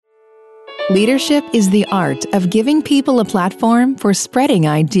Leadership is the art of giving people a platform for spreading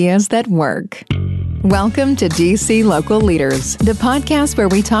ideas that work. Welcome to DC Local Leaders, the podcast where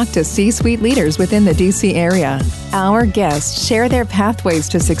we talk to C-suite leaders within the DC area. Our guests share their pathways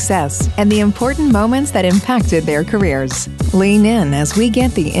to success and the important moments that impacted their careers. Lean in as we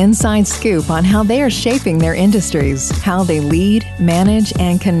get the inside scoop on how they are shaping their industries, how they lead, manage,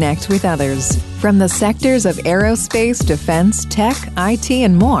 and connect with others. From the sectors of aerospace, defense, tech, IT,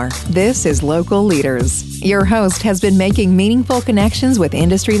 and more, this is Local Leaders. Your host has been making meaningful connections with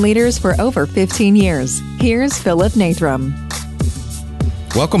industry leaders for over 15 years. Here's Philip Nathram.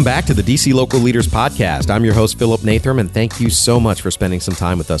 Welcome back to the DC Local Leaders Podcast. I'm your host, Philip Nathram, and thank you so much for spending some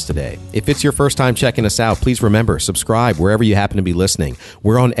time with us today. If it's your first time checking us out, please remember, subscribe wherever you happen to be listening.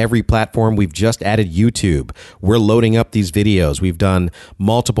 We're on every platform. We've just added YouTube. We're loading up these videos. We've done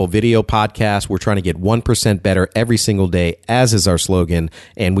multiple video podcasts. We're trying to get 1% better every single day, as is our slogan,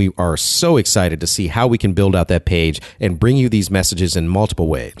 and we are so excited to see how we can build out that page and bring you these messages in multiple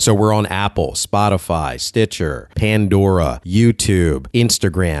ways. So we're on Apple, Spotify, Stitcher, Pandora, YouTube, Instagram,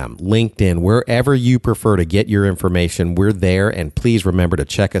 LinkedIn, wherever you prefer to get your information, we're there. And please remember to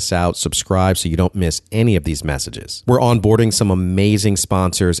check us out, subscribe so you don't miss any of these messages. We're onboarding some amazing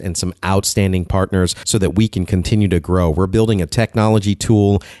sponsors and some outstanding partners so that we can continue to grow. We're building a technology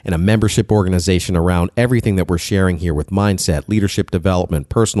tool and a membership organization around everything that we're sharing here with mindset, leadership development,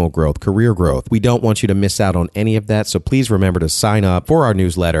 personal growth, career growth. We don't want you to miss out on any of that. So please remember to sign up for our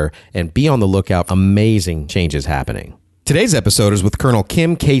newsletter and be on the lookout. Amazing changes happening. Today's episode is with Colonel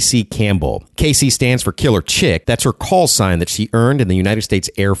Kim Casey Campbell. Casey stands for Killer Chick. That's her call sign that she earned in the United States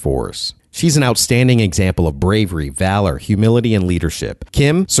Air Force. She's an outstanding example of bravery, valor, humility, and leadership.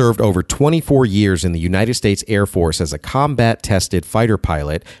 Kim served over 24 years in the United States Air Force as a combat-tested fighter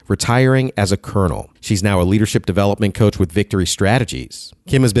pilot, retiring as a colonel. She's now a leadership development coach with Victory Strategies.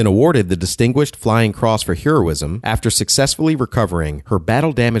 Kim has been awarded the Distinguished Flying Cross for heroism after successfully recovering her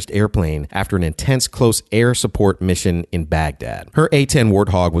battle-damaged airplane after an intense close air support mission in Baghdad. Her A-10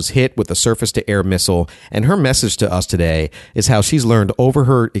 Warthog was hit with a surface-to-air missile, and her message to us today is how she's learned over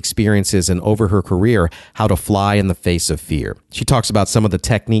her experiences and over her career how to fly in the face of fear. She talks about some of the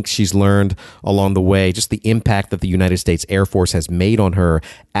techniques she's learned along the way, just the impact that the United States Air Force has made on her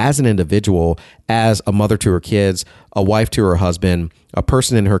as an individual, as a mother to her kids, a wife to her husband, a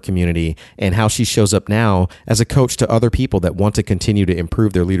person in her community, and how she shows up now as a coach to other people that want to continue to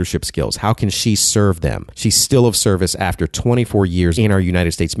improve their leadership skills. How can she serve them? She's still of service after 24 years in our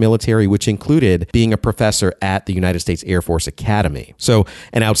United States military, which included being a professor at the United States Air Force Academy. So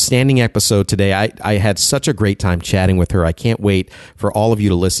an outstanding episode today. I had such a great time chatting with her. I can't wait for all of you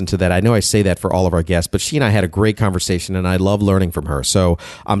to listen to that. I know I say that for all of our guests, but she and I had a great conversation, and I love learning from her. So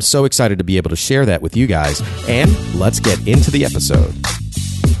I'm so excited to be able to share that with you guys. And let's get into the episode.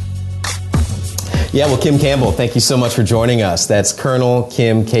 Yeah, well, Kim Campbell, thank you so much for joining us. That's Colonel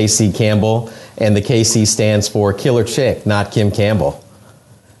Kim Casey Campbell, and the KC stands for Killer Chick, not Kim Campbell.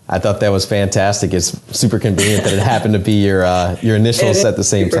 I thought that was fantastic. It's super convenient that it happened to be your initials at the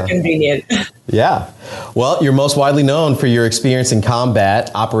same time. Super convenient. Yeah. Well, you're most widely known for your experience in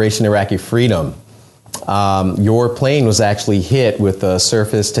combat, Operation Iraqi Freedom. Your plane was actually hit with a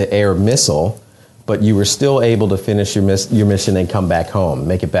surface-to-air missile, but you were still able to finish your mission and come back home,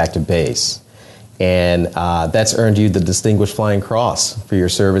 make it back to base. And that's earned you the Distinguished Flying Cross for your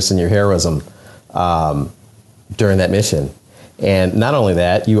service and your heroism during that mission. And not only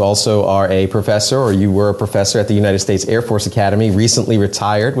that, you also are a professor, or you were a professor at the United States Air Force Academy, recently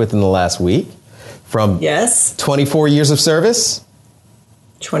retired within the last week from 24 years of service.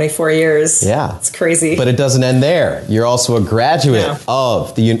 24 years. Yeah. It's crazy. But it doesn't end there. You're also a graduate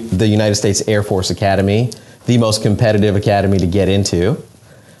of the United States Air Force Academy, the most competitive academy to get into.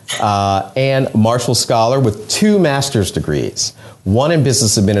 And Marshall Scholar with 2 master's degrees, one in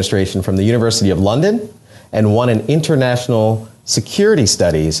business administration from the University of London and one in international security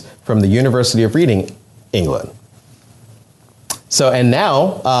studies from the University of Reading, England. So, and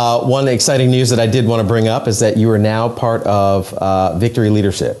now, one exciting news that I did want to bring up is that you are now part of Victory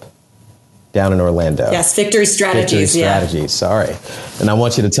Leadership down in Orlando. Yes, Victory Strategies. Victory Strategies, sorry. And I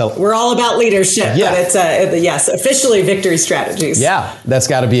want you to tell... We're all about leadership, but it's, yes, officially Victory Strategies. Yeah, that's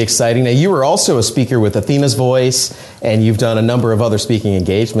got to be exciting. Now, you were also a speaker with Athena's Voice, and you've done a number of other speaking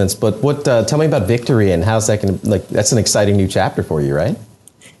engagements, but tell me about Victory and how's that going to... that's an exciting new chapter for you, right?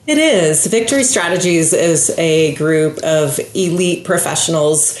 It is. Victory Strategies is a group of elite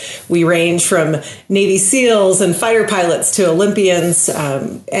professionals. We range from Navy SEALs and fighter pilots to Olympians,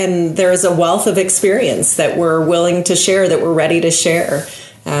 and there's a wealth of experience that we're willing to share, that we're ready to share.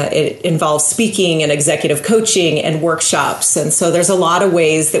 It involves speaking and executive coaching and workshops. And so there's a lot of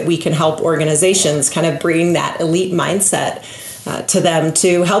ways that we can help organizations kind of bring that elite mindset to them,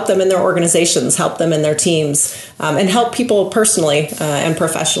 to help them in their organizations, help them in their teams, and help people personally and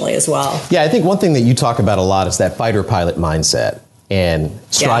professionally as well. Yeah, I think one thing that you talk about a lot is that fighter pilot mindset and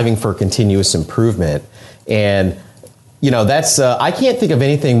striving for continuous improvement. And, that's, I can't think of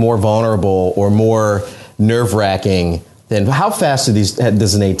anything more vulnerable or more nerve-wracking than how fast does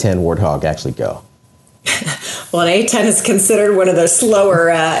an A-10 Warthog actually go? Well, an A-10 is considered one of the slower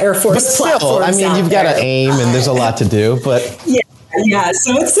Air Force platforms. I mean, you've got to aim, and there's a lot to do, but yeah.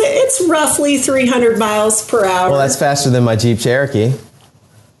 So it's roughly 300 miles per hour. Well, that's faster than my Jeep Cherokee.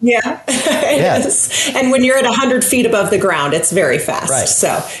 Yeah, it is. And when you're at 100 feet above the ground, it's very fast. Right.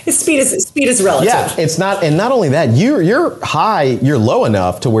 So speed is relative. Yeah, it's not, and not only that, you're high, you're low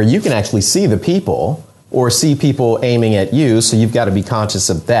enough to where you can actually see the people or see people aiming at you. So you've got to be conscious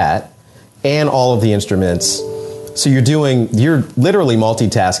of that and all of the instruments. So you're literally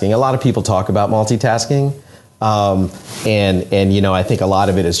multitasking. A lot of people talk about multitasking. And I think a lot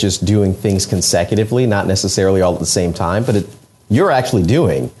of it is just doing things consecutively, not necessarily all at the same time, but you're actually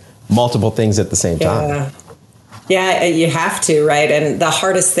doing multiple things at the same time. Yeah, you have to, right? And the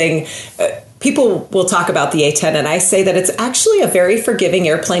hardest thing, people will talk about the A-10, and I say that it's actually a very forgiving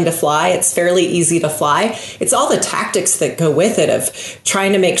airplane to fly. It's fairly easy to fly. It's all the tactics that go with it of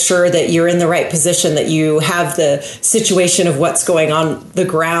trying to make sure that you're in the right position, that you have the situation of what's going on the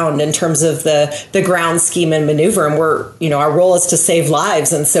ground in terms of the ground scheme and maneuver. And our role is to save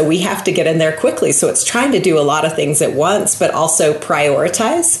lives. And so we have to get in there quickly. So it's trying to do a lot of things at once, but also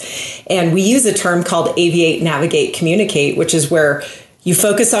prioritize. And we use a term called aviate, navigate, communicate, which is where you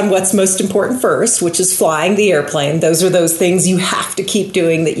focus on what's most important first, which is flying the airplane. Those are those things you have to keep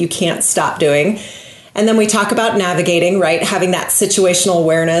doing that you can't stop doing. And then we talk about navigating, right? Having that situational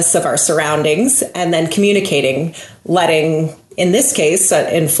awareness of our surroundings, and then communicating, in this case,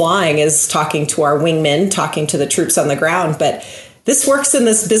 in flying, is talking to our wingmen, talking to the troops on the ground. But this works in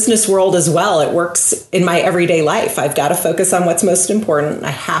this business world as well. It works in my everyday life. I've got to focus on what's most important. I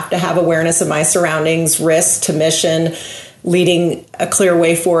have to have awareness of my surroundings, risk to mission, leading a clear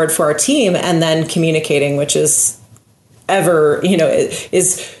way forward for our team, and then communicating, which is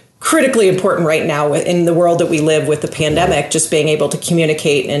is critically important right now in the world that we live with the pandemic, just being able to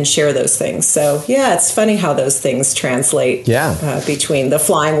communicate and share those things. So yeah, it's funny how those things translate between the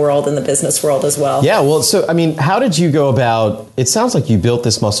flying world and the business world as well. Yeah. Well, so, I mean, how did you go about, it sounds like you built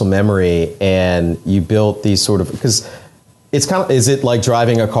this muscle memory and you built these because is it like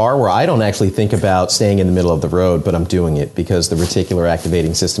driving a car where I don't actually think about staying in the middle of the road, but I'm doing it because the reticular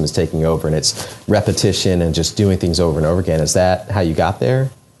activating system is taking over, and it's repetition and just doing things over and over again. Is that how you got there?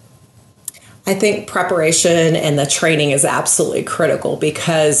 I think preparation and the training is absolutely critical,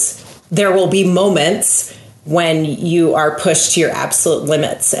 because there will be moments when you are pushed to your absolute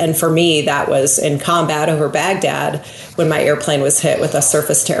limits. And for me, that was in combat over Baghdad when my airplane was hit with a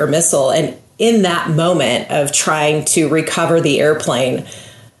surface-to-air missile. And in that moment of trying to recover the airplane,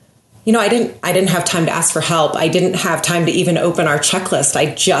 I didn't have time to ask for help. I didn't have time to even open our checklist.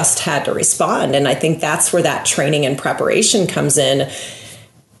 I just had to respond. And I think that's where that training and preparation comes in.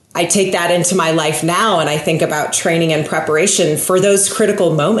 I take that into my life now, and I think about training and preparation for those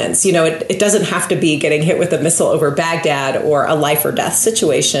critical moments. It doesn't have to be getting hit with a missile over Baghdad or a life or death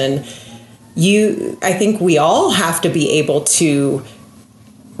situation. I think we all have to be able to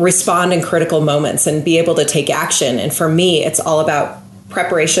respond in critical moments and be able to take action. And for me, it's all about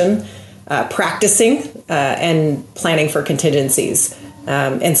preparation, practicing, and planning for contingencies.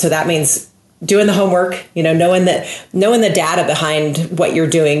 And so that means doing the homework, knowing the data behind what you're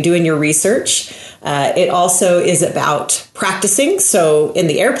doing your research. It also is about practicing. So in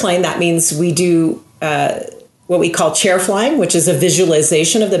the airplane, that means we do what we call chair flying, which is a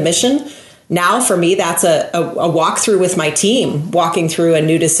visualization of the mission. Now, for me, that's a walkthrough with my team, walking through a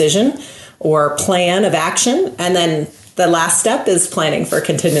new decision or plan of action. And then the last step is planning for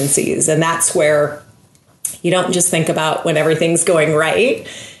contingencies. And that's where you don't just think about when everything's going right.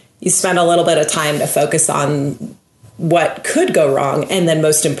 You spend a little bit of time to focus on what could go wrong. And then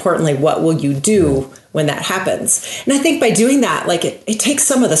most importantly, what will you do when that happens? And I think by doing that, it takes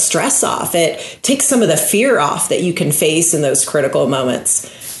some of the stress off. It takes some of the fear off that you can face in those critical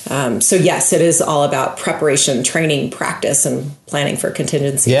moments. So yes, it is all about preparation, training, practice, and planning for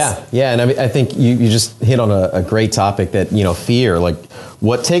contingencies. Yeah. And I think you just hit on a great topic that, fear,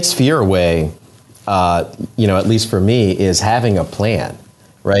 what takes fear away, at least for me, is having a plan,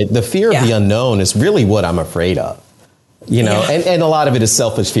 right? The fear of the unknown is really what I'm afraid of, and a lot of it is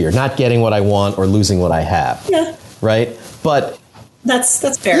selfish fear, not getting what I want or losing what I have, right? But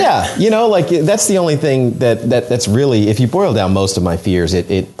That's fair. Yeah, like that's the only thing that's really, if you boil down most of my fears,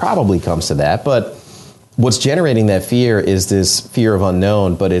 it probably comes to that. But what's generating that fear is this fear of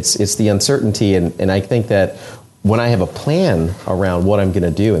unknown, but it's the uncertainty. And I think that when I have a plan around what I'm going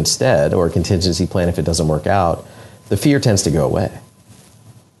to do instead, or a contingency plan if it doesn't work out, the fear tends to go away.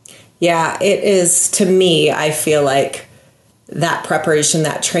 Yeah, it is. To me, I feel like that preparation,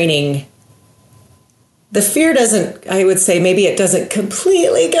 that training, the fear doesn't, I would say maybe it doesn't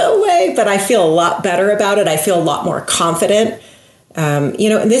completely go away, but I feel a lot better about it. I feel a lot more confident. And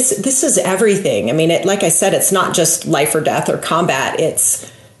this is everything. I mean, like I said, it's not just life or death or combat.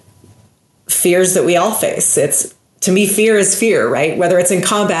 It's fears that we all face. To me, fear is fear, right? Whether it's in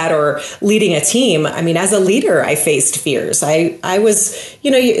combat or leading a team. I mean, as a leader, I faced fears. I was,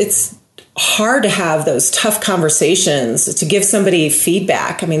 it's hard to have those tough conversations, to give somebody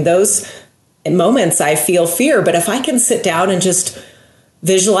feedback. I mean, those moments I feel fear, but if I can sit down and just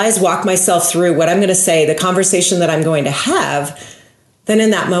visualize, walk myself through what I'm going to say, the conversation that I'm going to have, then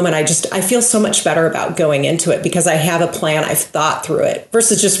in that moment, I feel so much better about going into it because I have a plan. I've thought through it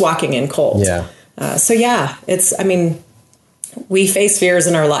versus just walking in cold. Yeah. We face fears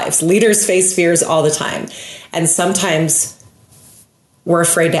in our lives. Leaders face fears all the time. And sometimes we're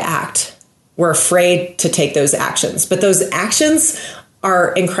afraid to act. We're afraid to take those actions. But those actions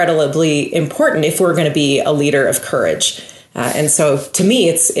are incredibly important if we're going to be a leader of courage. And so to me,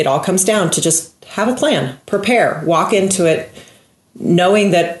 it all comes down to just have a plan, prepare, walk into it,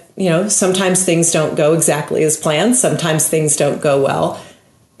 knowing that, sometimes things don't go exactly as planned. Sometimes things don't go well,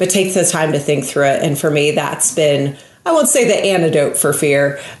 but take the time to think through it. And for me, that's been, I won't say the antidote for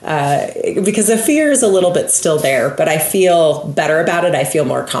fear, because the fear is a little bit still there, but I feel better about it. I feel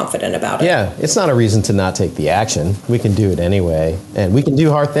more confident about it. Yeah, it's not a reason to not take the action. We can do it anyway, and we can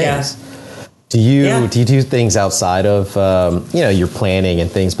do hard things. Yeah. Do you do things outside of your planning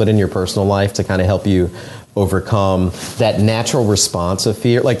and things, but in your personal life to kind of help you overcome that natural response of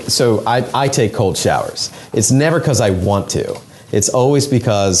fear? Like, so I take cold showers. It's never because I want to. It's always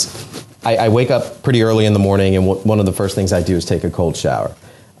because I wake up pretty early in the morning, and one of the first things I do is take a cold shower.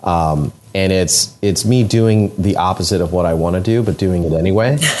 And it's me doing the opposite of what I want to do, but doing it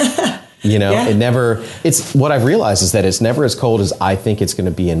anyway. It's what I've realized is that it's never as cold as I think it's going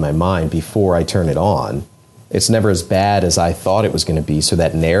to be in my mind before I turn it on. It's never as bad as I thought it was going to be. So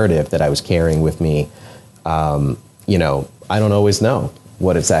that narrative that I was carrying with me, I don't always know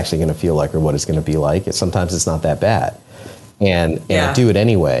what it's actually going to feel like or what it's going to be like. Sometimes it's not that bad. And I do it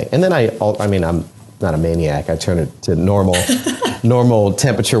anyway. And then I'm not a maniac. I turn it to normal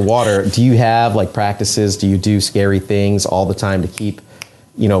temperature water. Do you have like practices? Do you do scary things all the time to keep,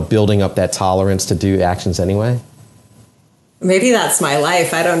 building up that tolerance to do actions anyway? Maybe that's my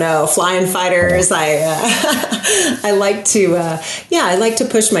life. I don't know. Flying fighters. I like to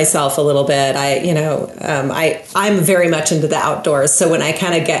push myself a little bit. I'm very much into the outdoors. So when I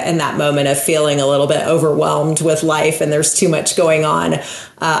kind of get in that moment of feeling a little bit overwhelmed with life and there's too much going on,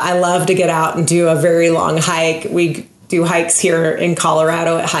 I love to get out and do a very long hike. We do hikes here in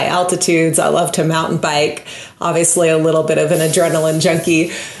Colorado at high altitudes. I love to mountain bike, obviously a little bit of an adrenaline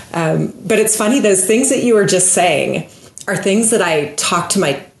junkie. But it's funny, those things that you were just saying are things that I talk to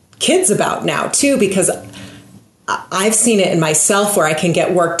my kids about now too, because I've seen it in myself where I can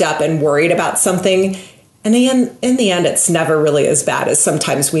get worked up and worried about something. And in the end, it's never really as bad as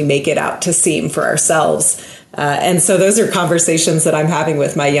sometimes we make it out to seem for ourselves. And so those are conversations that I'm having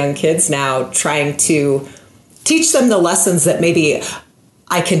with my young kids now, trying to teach them the lessons that maybe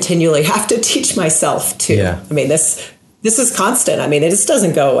I continually have to teach myself too. Yeah. I mean, this is constant. I mean, it just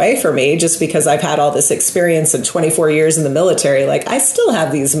doesn't go away for me just because I've had all this experience and 24 years in the military. Like, I still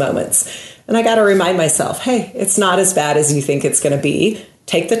have these moments. And I got to remind myself, hey, it's not as bad as you think it's going to be.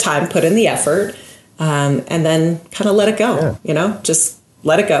 Take the time, put in the effort, and then kind of let it go. Yeah. Just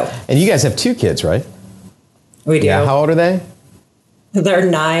let it go. And you guys have 2 kids, right? We do. Yeah. How old are they? They're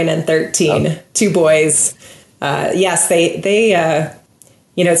 9 and 13. Oh. 2 boys. Yes, they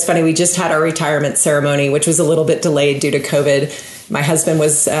it's funny. We just had our retirement ceremony, which was a little bit delayed due to COVID. My husband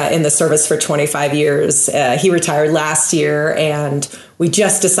was in the service for 25 years. He retired last year, and we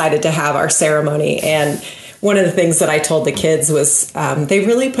just decided to have our ceremony. And one of the things that I told the kids was they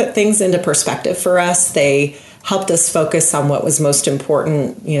really put things into perspective for us. They helped us focus on what was most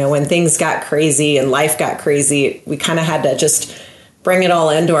important. When things got crazy and life got crazy, we kind of had to just bring it all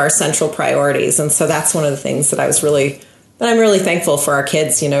into our central priorities. And so that's one of the things that I'm really thankful for our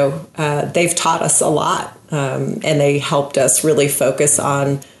kids. They've taught us a lot, and they helped us really focus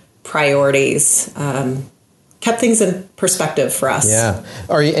on priorities, kept things in perspective for us. Yeah.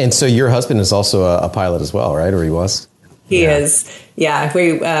 And so your husband is also a pilot as well, right? Or he was? He is. Yeah,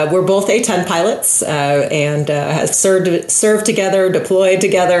 we're both A-10 pilots and have served together, deployed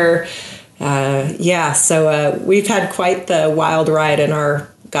together. So we've had quite the wild ride in our,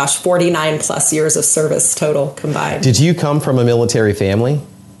 49 plus years of service total combined. Did you come from a military family?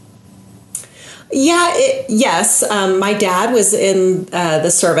 Yeah, yes. My dad was in the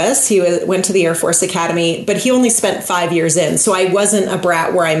service. He went to the Air Force Academy, but he only spent 5 years in. So I wasn't a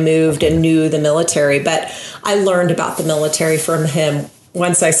brat where I moved and knew the military, but I learned about the military from him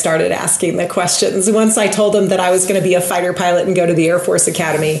once I started asking the questions. Once I told him that I was going to be a fighter pilot and go to the Air Force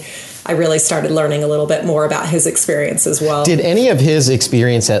Academy, I really started learning a little bit more about his experience as well. Did any of his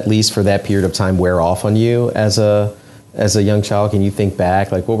experience, at least for that period of time, wear off on you as a young child? Can you think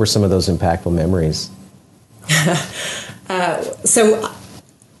back? Like, what were some of those impactful memories? So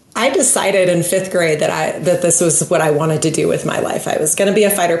I decided in 5th grade that this was what I wanted to do with my life. I was going to be a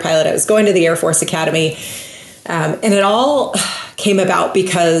fighter pilot. I was going to the Air Force Academy. And it all came about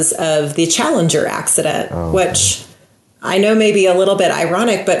because of the Challenger accident, which I know may be a little bit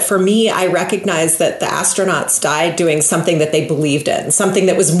ironic, but for me, I recognized that the astronauts died doing something that they believed in, something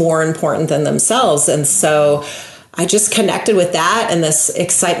that was more important than themselves. And so I just connected with that and this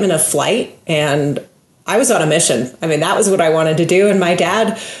excitement of flight, and I was on a mission. I mean, that was what I wanted to do. And my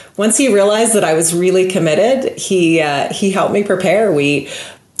dad, once he realized that I was really committed, he helped me prepare. We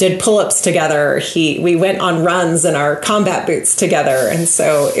did pull-ups together. We went on runs in our combat boots together. And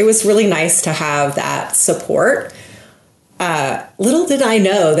so it was really nice to have that support. Little did I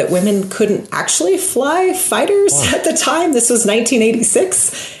know that women couldn't actually fly fighters at the time. This was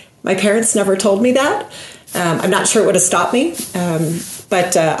 1986. My parents never told me that. I'm not sure it would have stopped me.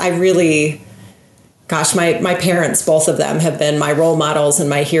 But I really, my parents, both of them, have been my role models and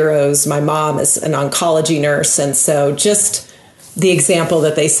my heroes. My mom is an oncology nurse. And so just the example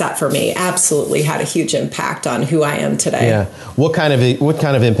that they set for me absolutely had a huge impact on who I am today. Yeah. What kind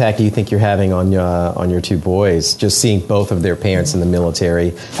of impact do you think you're having on your two boys? Just seeing both of their parents in the military.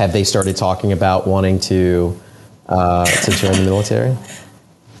 Have they started talking about wanting to join the military?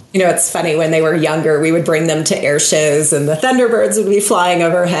 You know, it's funny, when they were younger, we would bring them to air shows and the Thunderbirds would be flying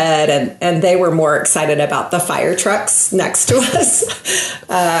overhead, and they were more excited about the fire trucks next to us.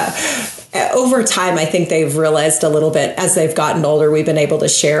 Over time, I think they've realized a little bit as they've gotten older, we've been able to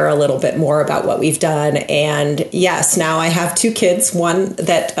share a little bit more about what we've done. And yes, now I have 2 kids, one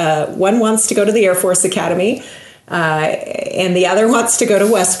wants to go to the Air Force Academy, and the other wants to go to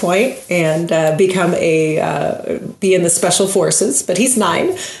West Point and be in the Special Forces, but he's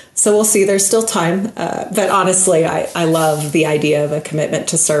 9. So we'll see, there's still time. But honestly, I love the idea of a commitment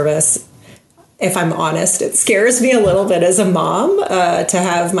to service. If I'm honest, it scares me a little bit as a mom to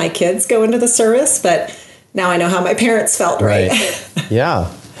have my kids go into the service, but now I know how my parents felt, right?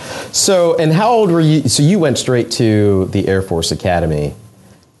 Yeah. So, and how old were you? So you went straight to the Air Force Academy,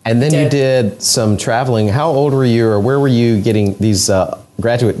 and then you did some traveling. How old were you, or where were you getting these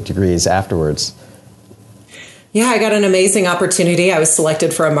graduate degrees afterwards? Yeah, I got an amazing opportunity. I was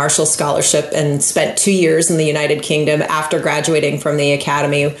selected for a Marshall Scholarship and spent 2 years in the United Kingdom after graduating from the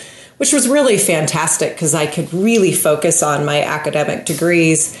academy, which was really fantastic because I could really focus on my academic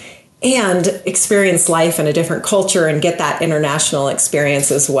degrees and experience life in a different culture and get that international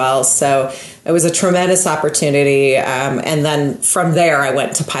experience as well. So it was a tremendous opportunity. And then from there, I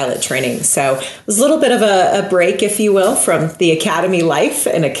went to pilot training. So it was a little bit of a break, if you will, from the academy life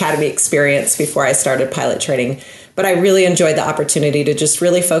and academy experience before I started pilot training. But I really enjoyed the opportunity to just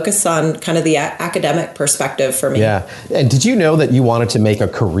really focus on kind of the academic perspective for me. Yeah. And did you know that you wanted to make a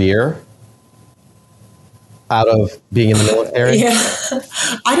career out of being in the military? Yeah,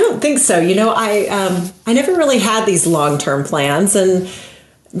 I don't think so. You know, I never really had these long-term plans, and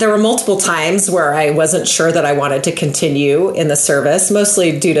there were multiple times where I wasn't sure that I wanted to continue in the service,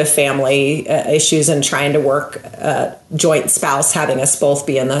 mostly due to family issues and trying to work joint spouse, having us both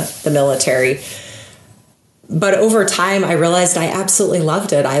be in the military. But over time, I realized I absolutely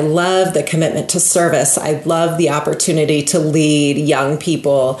loved it. I love the commitment to service. I love the opportunity to lead young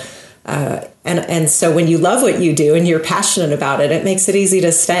people. And so when you love what you do and you're passionate about it, it makes it easy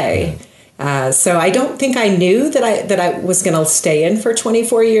to stay. So I don't think I knew that I was going to stay in for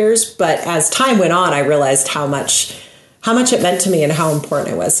 24 years. But as time went on, I realized how much it meant to me and how important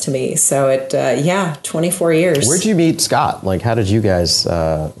it was to me. So 24 years. Where'd you meet Scott? Like, how did you guys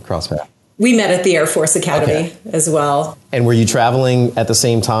cross paths? We met at the Air Force Academy as well. And were you traveling at the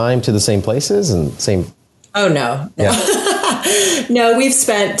same time to the same places and same? Oh, no. Yeah. No, we've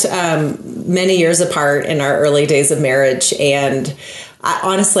spent many years apart in our early days of marriage. And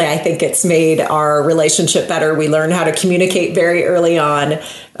honestly, I think it's made our relationship better. We learned how to communicate very early on.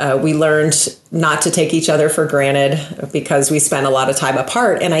 We learned not to take each other for granted because we spent a lot of time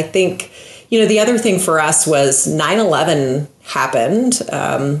apart. And I think, the other thing for us was 9/11 happened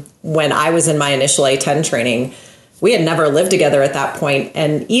when I was in my initial A-10 training. We had never lived together at that point.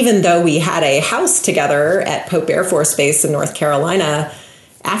 And even though we had a house together at Pope Air Force Base in North Carolina,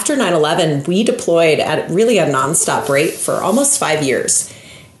 after 9/11, we deployed at really a nonstop rate for almost 5 years.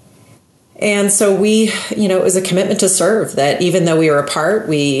 And so it was a commitment to serve, that even though we were apart,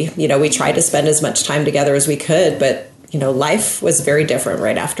 we tried to spend as much time together as we could. But, life was very different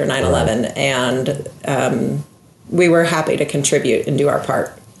right after 9/11. And we were happy to contribute and do our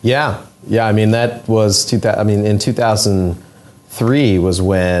part. Yeah. Yeah. I mean, that was in 2003 was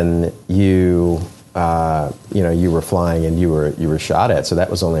when you were flying and you were shot at. So that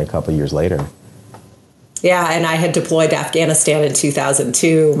was only a couple of years later. Yeah, and I had deployed to Afghanistan in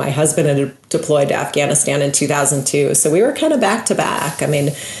 2002. My husband had deployed to Afghanistan in 2002. So we were kind of back to back. I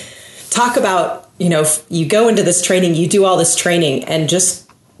mean, talk about, you go into this training, you do all this training, and just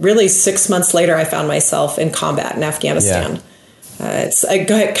really 6 months later, I found myself in combat in Afghanistan. Yeah.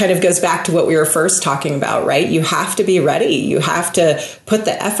 It kind of goes back to what we were first talking about, right? You have to be ready. You have to put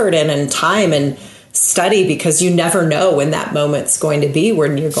the effort in and time and study, because you never know when that moment's going to be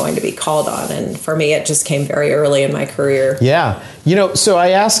when you're going to be called on. And for me, it just came very early in my career. Yeah. So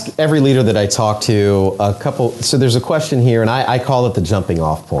I ask every leader that I talk to so there's a question here, and I call it the jumping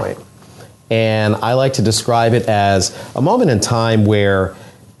off point. And I like to describe it as a moment in time where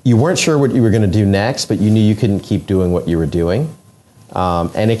you weren't sure what you were going to do next, but you knew you couldn't keep doing what you were doing.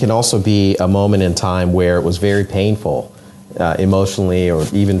 And it can also be a moment in time where it was very painful, emotionally or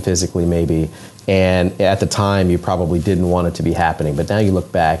even physically maybe. And at the time, you probably didn't want it to be happening. But now you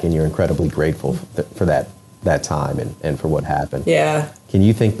look back and you're incredibly grateful for that time and for what happened. Yeah. Can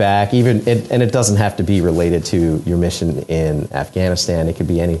you think back, and it doesn't have to be related to your mission in Afghanistan. It could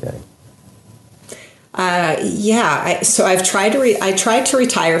be anything. So I tried to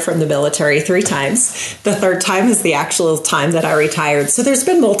retire from the military 3 times. The third time is the actual time that I retired. So there's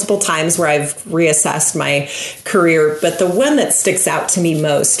been multiple times where I've reassessed my career, but the one that sticks out to me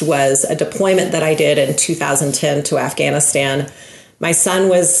most was a deployment that I did in 2010 to Afghanistan. My son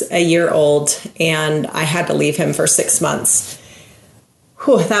was a year old and I had to leave him for 6 months.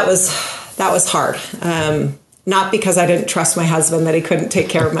 Whew, that was hard. Not because I didn't trust my husband that he couldn't take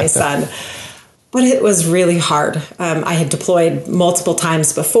care of my son. But it was really hard. I had deployed multiple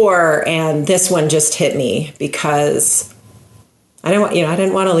times before, and this one just hit me because I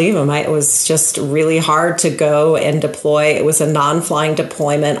didn't want to leave him. It was just really hard to go and deploy. It was a non-flying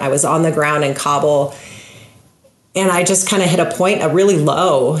deployment. I was on the ground in Kabul, and I just kind of hit a really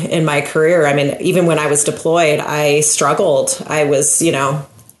low in my career. I mean, even when I was deployed, I struggled. I was,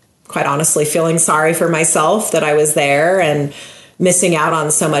 quite honestly feeling sorry for myself that I was there and missing out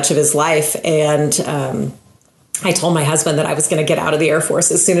on so much of his life. And I told my husband that I was going to get out of the Air Force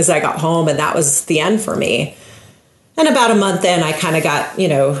as soon as I got home, and that was the end for me. And about a month in, I kind of got,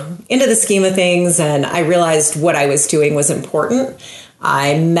 into the scheme of things, and I realized what I was doing was important.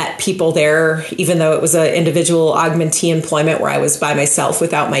 I met people there, even though it was an individual augmentee employment where I was by myself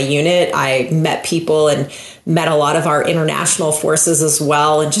without my unit. I met people and met a lot of our international forces as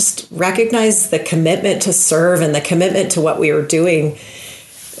well, and just recognized the commitment to serve and the commitment to what we were doing.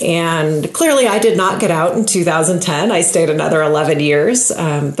 And clearly I did not get out in 2010. I stayed another 11 years,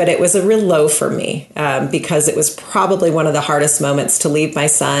 but it was a real low for me because it was probably one of the hardest moments to leave my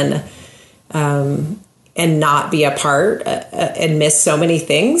son and not be a part and miss so many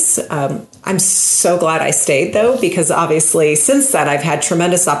things. I'm so glad I stayed, though, because obviously since then I've had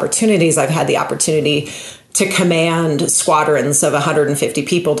tremendous opportunities. I've had the opportunity to command squadrons of 150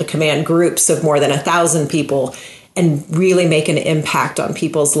 people, to command groups of more than 1,000 people, and really make an impact on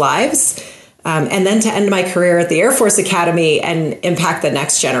people's lives. And then to end my career at the Air Force Academy and impact the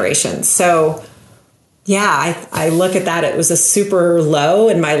next generation. So yeah, I look at that. It was a super low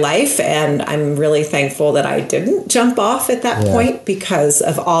in my life, and I'm really thankful that I didn't jump off at that point because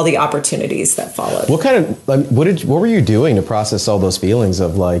of all the opportunities that followed. What were you doing to process all those feelings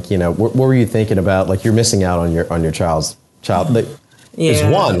of what were you thinking about? Like, you're missing out on your child. There's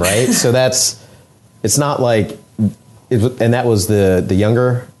one, right? So it's not like, and that was the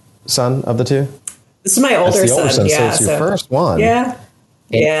younger son of the two? This is my older son. Yeah, so it's your first one. Yeah.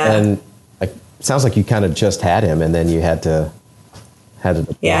 And sounds like you kind of just had him, and then you had to.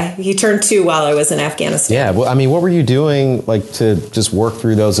 Yeah, he turned 2 while I was in Afghanistan. Yeah, well, I mean, what were you doing, to just work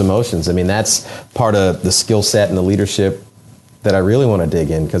through those emotions? I mean, that's part of the skill set and the leadership that I really want to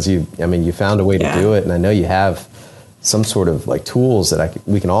dig in, because you found a way to do it, and I know you have some sort of like tools that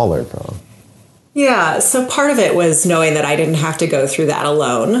we can all learn from. Yeah. So part of it was knowing that I didn't have to go through that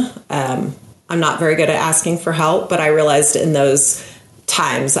alone. I'm not very good at asking for help, but I realized in those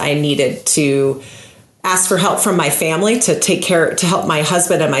times I needed to ask for help from my family to help my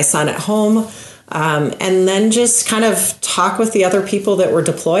husband and my son at home. And then just kind of talk with the other people that were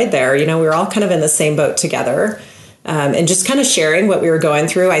deployed there. We were all kind of in the same boat together, and just kind of sharing what we were going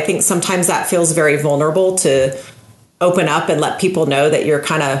through. I think sometimes that feels very vulnerable to open up and let people know that you're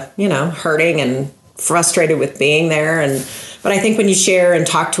kind of, hurting and frustrated with being there. But I think when you share and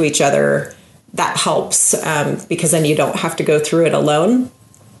talk to each other, that helps, because then you don't have to go through it alone.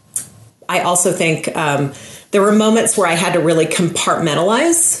 I also think there were moments where I had to really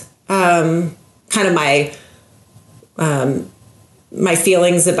compartmentalize kind of my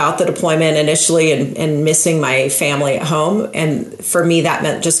feelings about the deployment initially and missing my family at home. And for me, that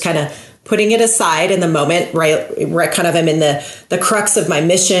meant just kind of putting it aside in the moment, right? Where I kind of am in the crux of my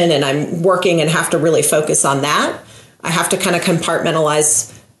mission and I'm working and have to really focus on that. I have to kind of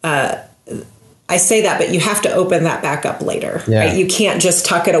compartmentalize. I say that, but you have to open that back up later. Yeah. Right? You can't just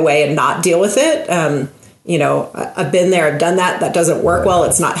tuck it away and not deal with it. I've been there, I've done that. That doesn't work well.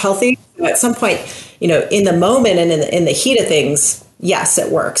 It's not healthy. At some point, in the moment and in the heat of things, yes,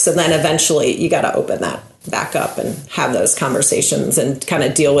 it works. And then eventually you got to open that back up and have those conversations and kind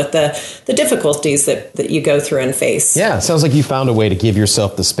of deal with the difficulties that you go through and face. Yeah, it sounds like you found a way to give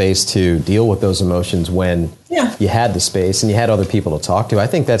yourself the space to deal with those emotions when you had the space and you had other people to talk to. I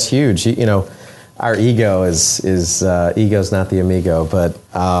think that's huge. Our ego is ego's not the amigo, but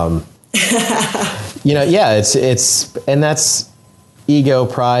it's and that's ego,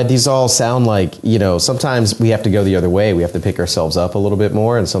 pride. These all sound like, sometimes we have to go the other way. We have to pick ourselves up a little bit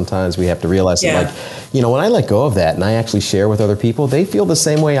more, and sometimes we have to realize that, when I let go of that and I actually share with other people, they feel the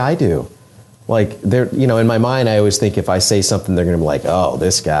same way I do. Like they're, in my mind, I always think if I say something, they're going to be like, oh,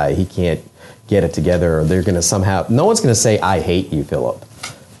 this guy, he can't get it together, or they're going to somehow. No one's going to say, I hate you, Philip,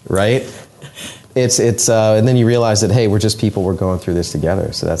 right? It's and then you realize that, hey, we're just people. We're going through this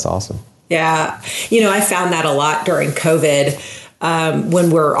together. So that's awesome. Yeah. I found that a lot during COVID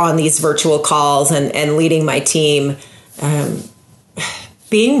when we're on these virtual calls and leading my team.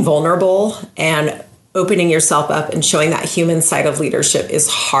 Being vulnerable and opening yourself up and showing that human side of leadership is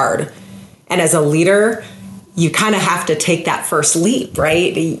hard. And as a leader, you kind of have to take that first leap,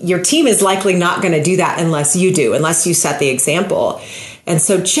 right? Your team is likely not going to do that unless you do, unless you set the example. And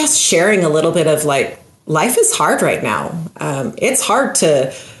so just sharing a little bit of life is hard right now. It's hard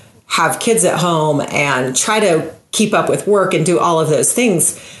to have kids at home and try to keep up with work and do all of those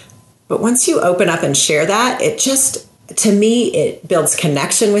things. But once you open up and share that, to me, it builds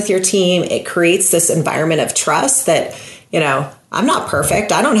connection with your team. It creates this environment of trust that, I'm not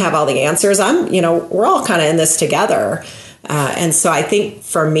perfect. I don't have all the answers. We're all kind of in this together. And so I think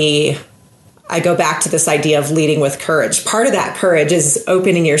for me, I go back to this idea of leading with courage. Part of that courage is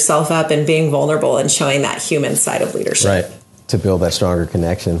opening yourself up and being vulnerable and showing that human side of leadership. Right. To build that stronger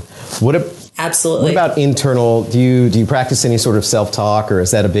connection. Absolutely. What about internal? Do you practice any sort of self-talk, or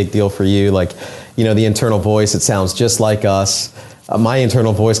is that a big deal for you? Like, the internal voice, it sounds just like us. My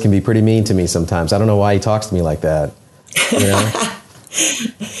internal voice can be pretty mean to me sometimes. I don't know why he talks to me like that.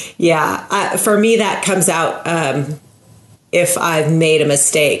 Yeah. For me, that comes out if I've made a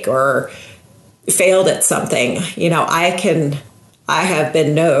mistake or failed at something. I have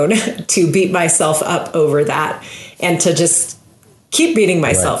been known to beat myself up over that and to just keep beating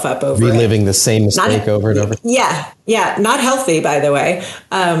myself up over reliving the same mistake over and over. Yeah. Not healthy, by the way.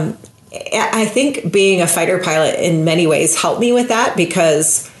 I think being a fighter pilot in many ways helped me with that,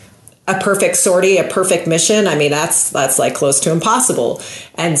 because a perfect sortie, a perfect mission, that's like close to impossible.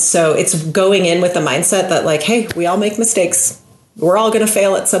 And so it's going in with the mindset that hey, we all make mistakes. We're all going to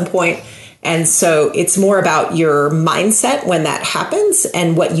fail at some point. And so it's more about your mindset when that happens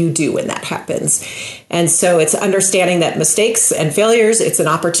and what you do when that happens. And so it's understanding that mistakes and failures, it's an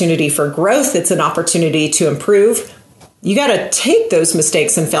opportunity for growth. It's an opportunity to improve. You got to take those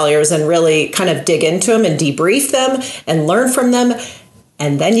mistakes and failures and really kind of dig into them and debrief them and learn from them.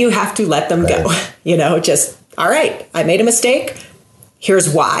 And then you have to let them go. All right, I made a mistake. Here's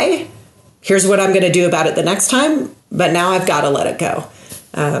why. Here's what I'm going to do about it the next time. But now I've got to let it go.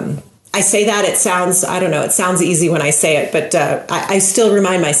 I say that, it sounds easy when I say it, but I still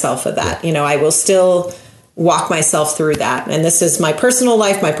remind myself of that. I will still walk myself through that. And this is my personal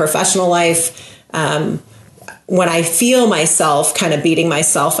life, my professional life. When I feel myself kind of beating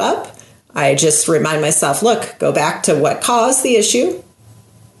myself up, I just remind myself, look, go back to what caused the issue.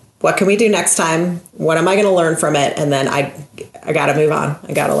 What can we do next time? What am I going to learn from it? And then I got to move on.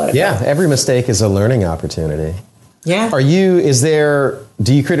 I got to let it go. Yeah, every mistake is a learning opportunity. Yeah.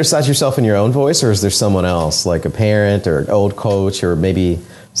 Do you criticize yourself in your own voice, or is there someone else, like a parent or an old coach, or maybe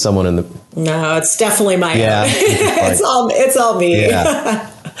someone in the... No, it's definitely my own. It's all me. Yeah.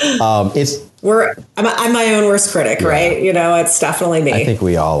 I'm my own worst critic, right? It's definitely me. I think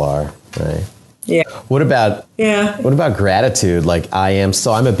we all are, right? Yeah. What about gratitude? Like I'm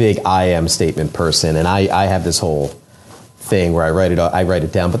a big I am statement person, and I have this whole thing where I write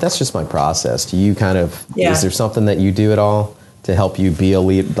it down, but that's just my process. Do you is there something that you do at all to help you be a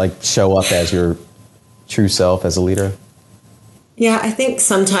lead, like show up as your true self as a leader? Yeah, I think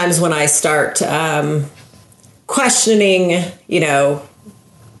sometimes when I start questioning,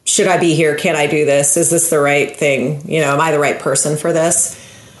 should I be here? Can I do this? Is this the right thing? Am I the right person for this?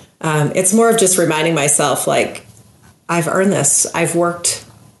 It's more of just reminding myself, like, I've earned this. I've worked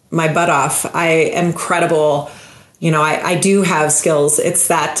my butt off. I am credible. I do have skills. It's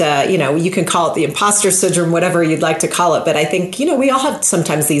that, you can call it the imposter syndrome, whatever you'd like to call it. But I think, we all have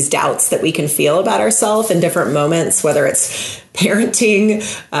sometimes these doubts that we can feel about ourselves in different moments, whether it's parenting,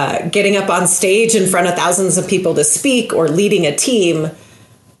 getting up on stage in front of thousands of people to speak, or leading a team.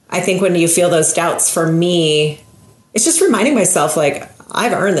 I think when you feel those doubts, for me, it's just reminding myself, like,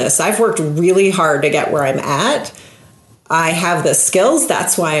 I've earned this. I've worked really hard to get where I'm at. I have the skills.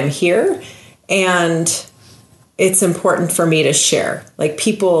 That's why I'm here. And it's important for me to share. Like,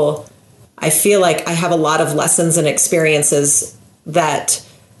 people, I feel like I have a lot of lessons and experiences that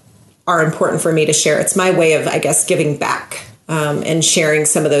are important for me to share. It's my way of, I guess, giving back and sharing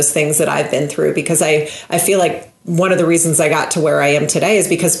some of those things that I've been through, because I feel like one of the reasons I got to where I am today is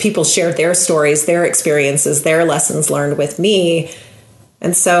because people shared their stories, their experiences, their lessons learned with me.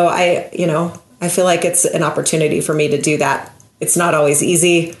 And so I feel like it's an opportunity for me to do that. It's not always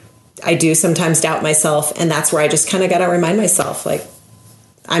easy. I do sometimes doubt myself. And that's where I just kind of got to remind myself, like,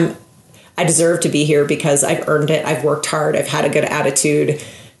 I deserve to be here because I've earned it. I've worked hard. I've had a good attitude.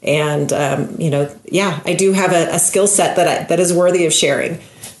 And, I do have a skill set that is worthy of sharing.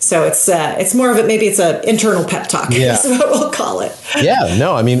 So it's more of it. Maybe it's an internal pep talk. Yeah. Is what we'll call it. Yeah,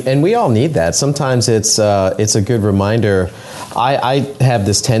 no, I mean, and we all need that. Sometimes it's a good reminder. I have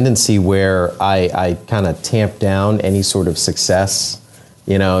this tendency where I kind of tamp down any sort of success.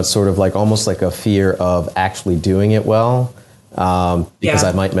 It's sort of like almost like a fear of actually doing it well, because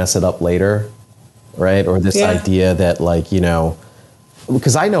I might mess it up later, right? Or this idea that, like,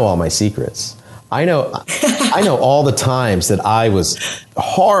 because I know all my secrets. I know all the times that I was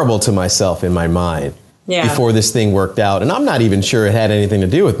horrible to myself in my mind before this thing worked out. And I'm not even sure it had anything to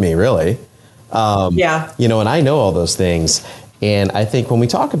do with me, really. And I know all those things. And I think when we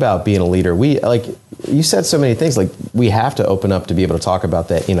talk about being a leader, you said so many things, like, we have to open up to be able to talk about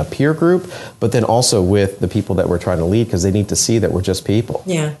that in a peer group, but then also with the people that we're trying to lead, because they need to see that we're just people.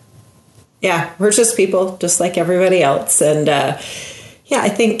 Yeah. Yeah. We're just people, just like everybody else. And, I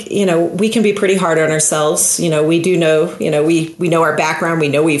think, we can be pretty hard on ourselves. We do know, we know our background. We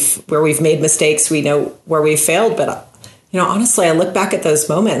know where we've made mistakes. We know where we've failed. But, honestly, I look back at those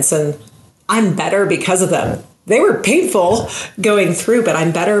moments and I'm better because of them. They were painful going through, but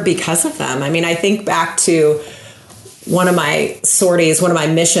I'm better because of them. I mean, I think back to one of my sorties, one of my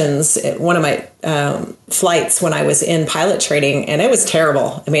missions, one of my flights when I was in pilot training, and it was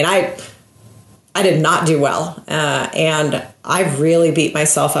terrible. I mean, I did not do well, and I really beat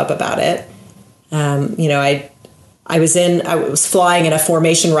myself up about it. I was flying in a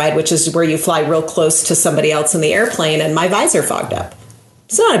formation ride, which is where you fly real close to somebody else in the airplane, and my visor fogged up.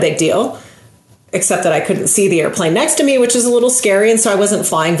 It's not a big deal, except that I couldn't see the airplane next to me, which is a little scary, and so I wasn't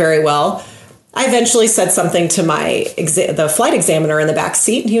flying very well. I eventually said something to the flight examiner in the back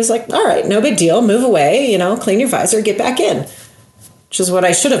seat, and he was like, all right, no big deal, move away, clean your visor, get back in, which is what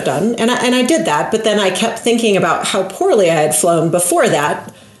I should have done. And I did that, but then I kept thinking about how poorly I had flown before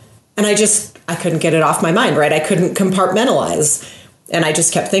that, and I couldn't get it off my mind, right? I couldn't compartmentalize, and I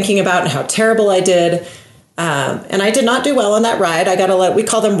just kept thinking about how terrible I did. And I did not do well on that ride. We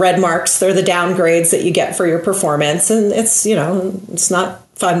call them red marks. They're the downgrades that you get for your performance. And it's not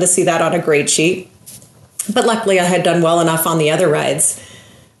fun to see that on a grade sheet. But luckily I had done well enough on the other rides.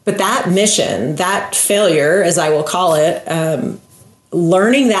 But that mission, that failure, as I will call it,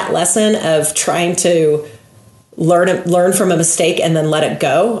 learning that lesson of trying to learn from a mistake and then let it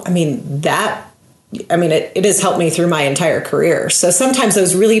go. It has helped me through my entire career. So sometimes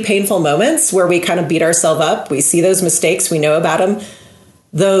those really painful moments where we kind of beat ourselves up, we see those mistakes, we know about them,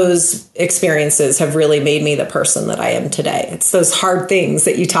 those experiences have really made me the person that I am today. It's those hard things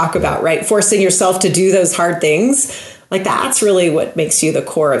that you talk about, right? Forcing yourself to do those hard things. Like, that's really what makes you the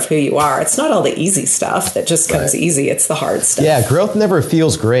core of who you are. It's not all the easy stuff that just comes easy. It's the hard stuff. Yeah, growth never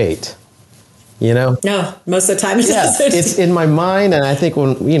feels great. you know? No, most of the time it Yeah, doesn't. it's in my mind, and I think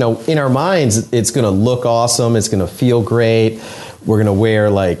when, you know, in our minds, it's going to look awesome. It's going to feel great. We're going to wear,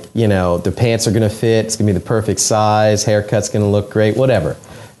 like, you know, the pants are going to fit. It's going to be the perfect size. Haircut's going to look great, whatever,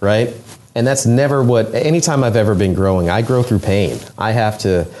 right? And that's never what, anytime I've ever been growing, I grow through pain. I have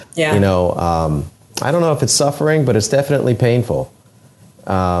to, you know, I don't know if it's suffering, but it's definitely painful.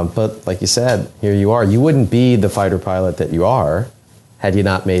 But like you said, here you are. You wouldn't be the fighter pilot that you are had you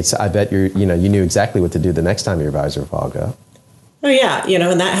not made, I bet you knew exactly what to do the next time your visor fogged up. Oh yeah, you know,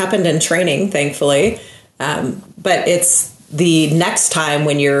 and that happened in training, thankfully. But it's the next time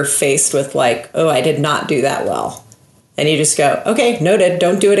when you're faced with like, oh, I did not do that well. And you just go, okay, noted,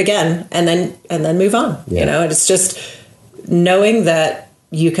 don't do it again. And then move on. Yeah. You know, it's just knowing that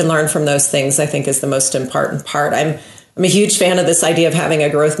you can learn from those things, I think, is the most important part. I'm a huge fan of this idea of having a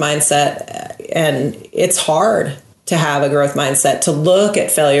growth mindset, and it's hard to have a growth mindset, to look at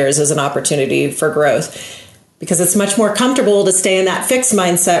failures as an opportunity for growth, because it's much more comfortable to stay in that fixed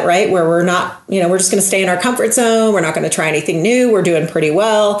mindset, right? Where we're not, you know, we're just going to stay in our comfort zone. We're not going to try anything new. We're doing pretty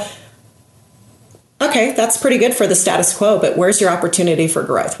well. Okay, that's pretty good for the status quo, but where's your opportunity for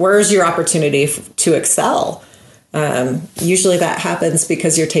growth? Where's your opportunity to excel? Usually that happens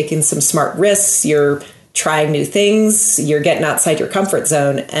because you're taking some smart risks, you're trying new things, you're getting outside your comfort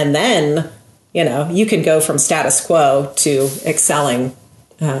zone, and then, you know, you can go from status quo to excelling,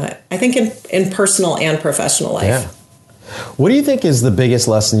 I think, in personal and professional life. Yeah. What do you think is the biggest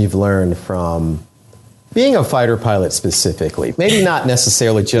lesson you've learned from being a fighter pilot specifically? Maybe not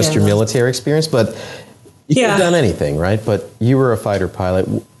necessarily just your military experience, but you could have done anything, right? But you were a fighter pilot,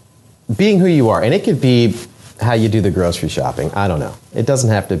 being who you are, and it could be how you do the grocery shopping. I don't know. It doesn't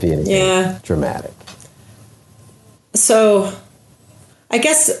have to be anything dramatic. So I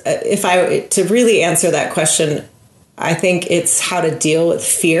guess if I to really answer that question, I think it's how to deal with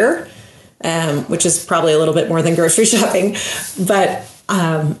fear, which is probably a little bit more than grocery shopping. But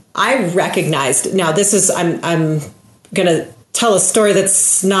I recognized, now this is, I'm going to tell a story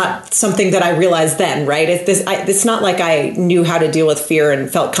that's not something that I realized then, right? It's not like I knew how to deal with fear and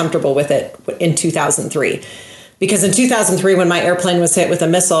felt comfortable with it in 2003. Because in 2003, when my airplane was hit with a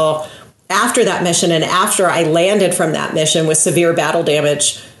missile, after that mission and after I landed from that mission with severe battle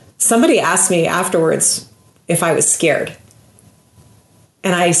damage, somebody asked me afterwards if I was scared.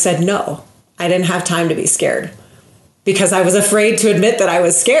 And I said, no, I didn't have time to be scared, because I was afraid to admit that I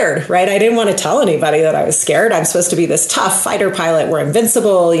was scared, right? I didn't want to tell anybody that I was scared. I'm supposed to be this tough fighter pilot. We're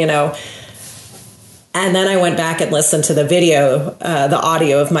invincible, you know. And then I went back and listened to the video, the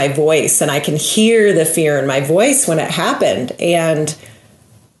audio of my voice, and I can hear the fear in my voice when it happened. And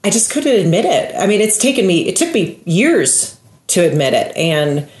I just couldn't admit it. I mean, it took me years to admit it,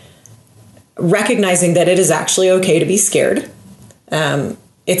 and recognizing that it is actually okay to be scared.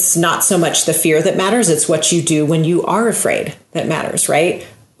 It's not so much the fear that matters. It's what you do when you are afraid that matters, right?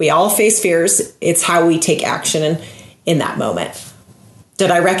 We all face fears. It's how we take action in that moment. Did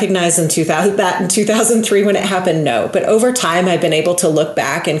I recognize in 2003 when it happened? No. But over time, I've been able to look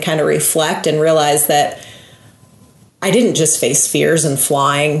back and kind of reflect and realize that I didn't just face fears in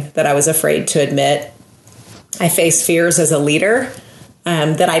flying that I was afraid to admit. I faced fears as a leader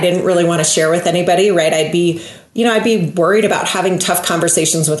that I didn't really want to share with anybody, right? I'd be worried about having tough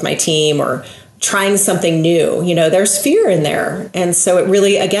conversations with my team or trying something new. You know, there's fear in there. And so it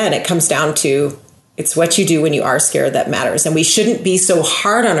really, again, it comes down to, it's what you do when you are scared that matters. And we shouldn't be so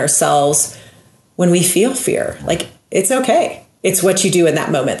hard on ourselves when we feel fear. Like, it's okay. It's what you do in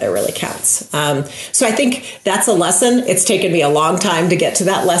that moment that really counts. So I think that's a lesson. It's taken me a long time to get to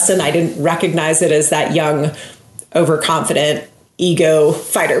that lesson. I didn't recognize it as that young, overconfident, ego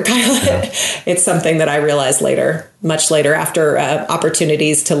fighter pilot. Yeah. It's something that I realized later, much later, after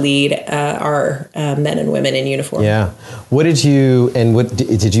opportunities to lead our men and women in uniform. Yeah. What did you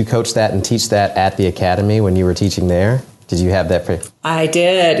coach that and teach that at the academy when you were teaching there? Did you have that? I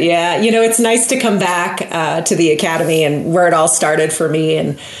did. Yeah. You know, it's nice to come back to the academy and where it all started for me.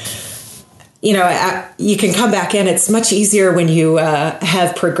 And, you know, you can come back in. It's much easier when you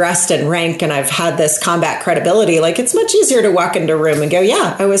have progressed in rank and I've had this combat credibility. Like, it's much easier to walk into a room and go,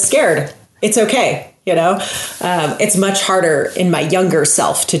 yeah, I was scared. It's okay. You know, it's much harder in my younger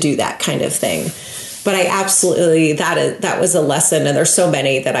self to do that kind of thing. But I absolutely, that was a lesson. And there's so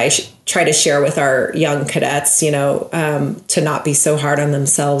many that I try to share with our young cadets, you know, to not be so hard on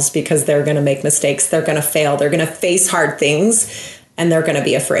themselves, because they're going to make mistakes. They're going to fail. They're going to face hard things, and they're going to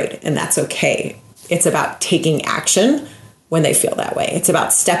be afraid. And that's okay. It's about taking action when they feel that way. It's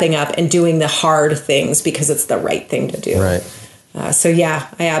about stepping up and doing the hard things because it's the right thing to do. Right. So yeah,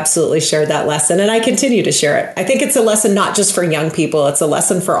 I absolutely shared that lesson, and I continue to share it. I think it's a lesson not just for young people. It's a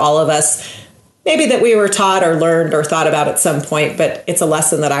lesson for all of us maybe that we were taught or learned or thought about at some point, but it's a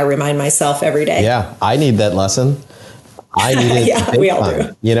lesson that I remind myself every day. Yeah, I need that lesson. I need it. Yeah, we all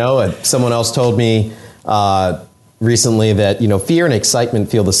do. You know, someone else told me recently that, you know, fear and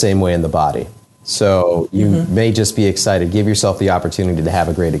excitement feel the same way in the body. So you may just be excited. Give yourself the opportunity to have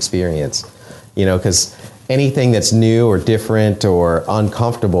a great experience, you know, because anything that's new or different or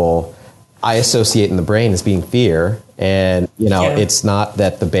uncomfortable, I associate in the brain as being fear. And, you know, it's not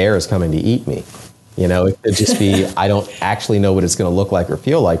that the bear is coming to eat me. You know, it could just be, I don't actually know what it's going to look like or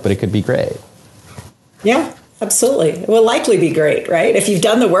feel like, but it could be great. Yeah, absolutely. It will likely be great, right? If you've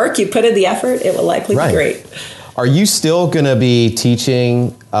done the work, you put in the effort, it will likely be great. Are you still going to be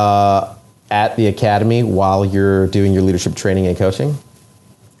teaching at the academy while you're doing your leadership training and coaching?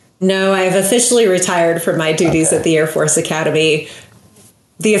 No, I have officially retired from my duties at the Air Force Academy.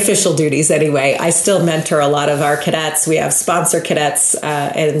 The official duties anyway. I still mentor a lot of our cadets. We have sponsor cadets.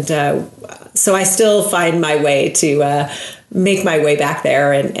 So I still find my way to make my way back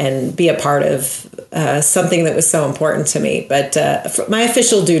there and be a part of something that was so important to me. But my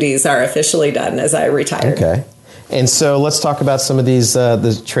official duties are officially done as I retired. Okay. And so let's talk about some of these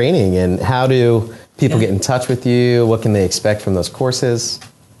the training and how do people get in touch with you? What can they expect from those courses?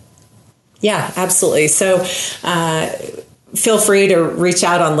 Yeah, absolutely. So feel free to reach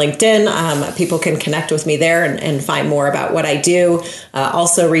out on LinkedIn. People can connect with me there and find more about what I do.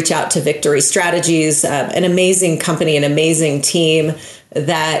 Also reach out to Victory Strategies, an amazing company, an amazing team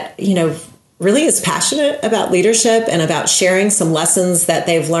that, you know, really is passionate about leadership and about sharing some lessons that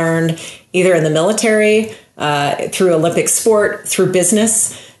they've learned either in the military, through Olympic sport, through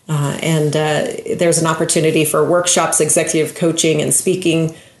business. And there's an opportunity for workshops, executive coaching, and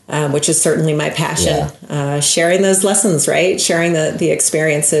speaking, which is certainly my passion. Sharing those lessons, right? Sharing the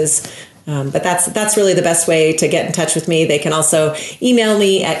experiences. But that's really the best way to get in touch with me. They can also email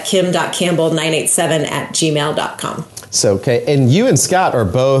me at kim.campbell987@gmail.com. So, okay. And you and Scott are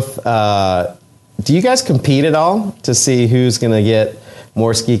both, do you guys compete at all to see who's going to get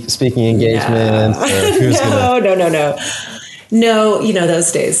more speaking engagements? No. No, you know, those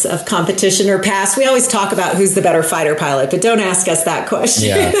days of competition are past. We always talk about who's the better fighter pilot, but don't ask us that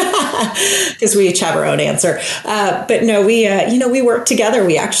question because we each have our own answer. But no, we work together.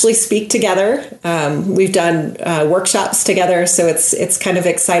 We actually speak together. We've done workshops together. So it's kind of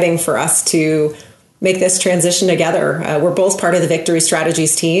exciting for us to make this transition together. We're both part of the Victory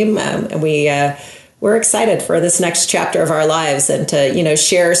Strategies team, and we're excited for this next chapter of our lives and to, you know,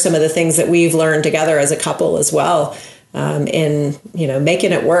 share some of the things that we've learned together as a couple as well. In, you know,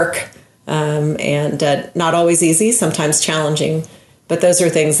 making it work, and not always easy, sometimes challenging, but those are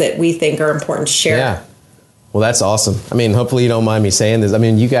things that we think are important to share. Yeah. Well, that's awesome. I mean, hopefully you don't mind me saying this. I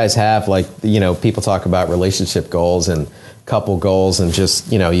mean, you guys have, like, you know, people talk about relationship goals and couple goals and just,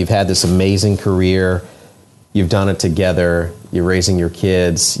 you know, you've had this amazing career. You've done it together. You're raising your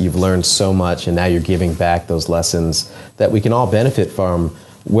kids. You've learned so much, and now you're giving back those lessons that we can all benefit from,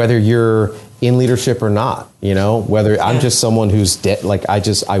 whether you're in leadership or not, you know, whether I'm just someone who's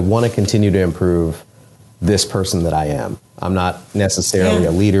I want to continue to improve this person that I am. I'm not necessarily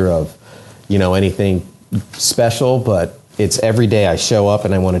a leader of, you know, anything special, but it's every day I show up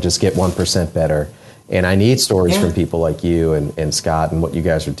and I want to just get 1% better. And I need stories from people like you and Scott and what you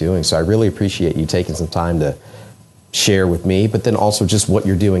guys are doing. So I really appreciate you taking some time to share with me, but then also just what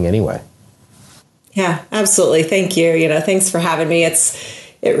you're doing anyway. Yeah, absolutely. Thank you. You know, thanks for having me.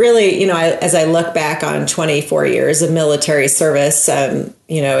 It really, you know, as I look back on 24 years of military service,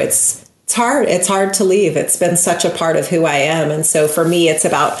 you know, it's hard. It's hard to leave. It's been such a part of who I am. And so for me, it's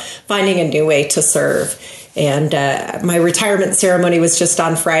about finding a new way to serve. And my retirement ceremony was just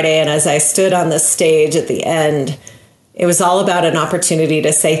on Friday. And as I stood on the stage at the end, it was all about an opportunity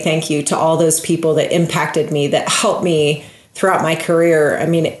to say thank you to all those people that impacted me, that helped me throughout my career. I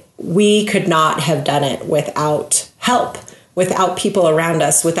mean, we could not have done it without help, without people around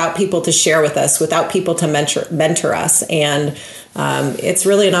us, without people to share with us, without people to mentor us. And it's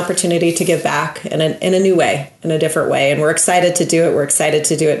really an opportunity to give back in a new way, in a different way. And we're excited to do it. We're excited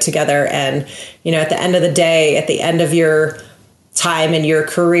to do it together. And, you know, at the end of the day, at the end of your time in your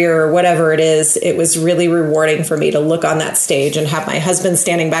career or whatever it is, it was really rewarding for me to look on that stage and have my husband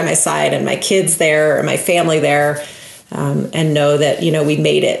standing by my side and my kids there and my family there, and know that, you know, we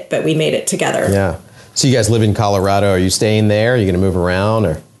made it, but we made it together. Yeah. So you guys live in Colorado. Are you staying there? Are you going to move around,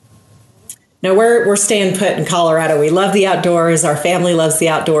 or? No, we're staying put in Colorado. We love the outdoors. Our family loves the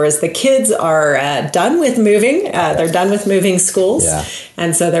outdoors. The kids are done with moving. They're done with moving schools. Yeah.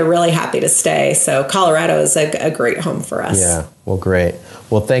 And so they're really happy to stay. So Colorado is a great home for us. Yeah. Well, great.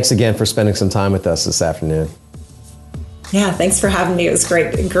 Well, thanks again for spending some time with us this afternoon. Yeah, thanks for having me. It was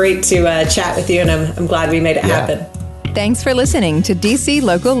great to chat with you, and I'm glad we made it happen. Thanks for listening to DC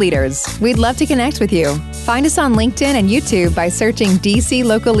Local Leaders. We'd love to connect with you. Find us on LinkedIn and YouTube by searching DC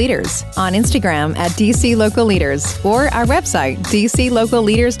Local Leaders, on Instagram at DC Local Leaders, or our website,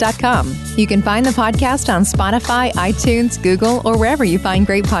 dclocalleaders.com. You can find the podcast on Spotify, iTunes, Google, or wherever you find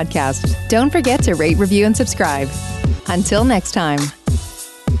great podcasts. Don't forget to rate, review, and subscribe. Until next time.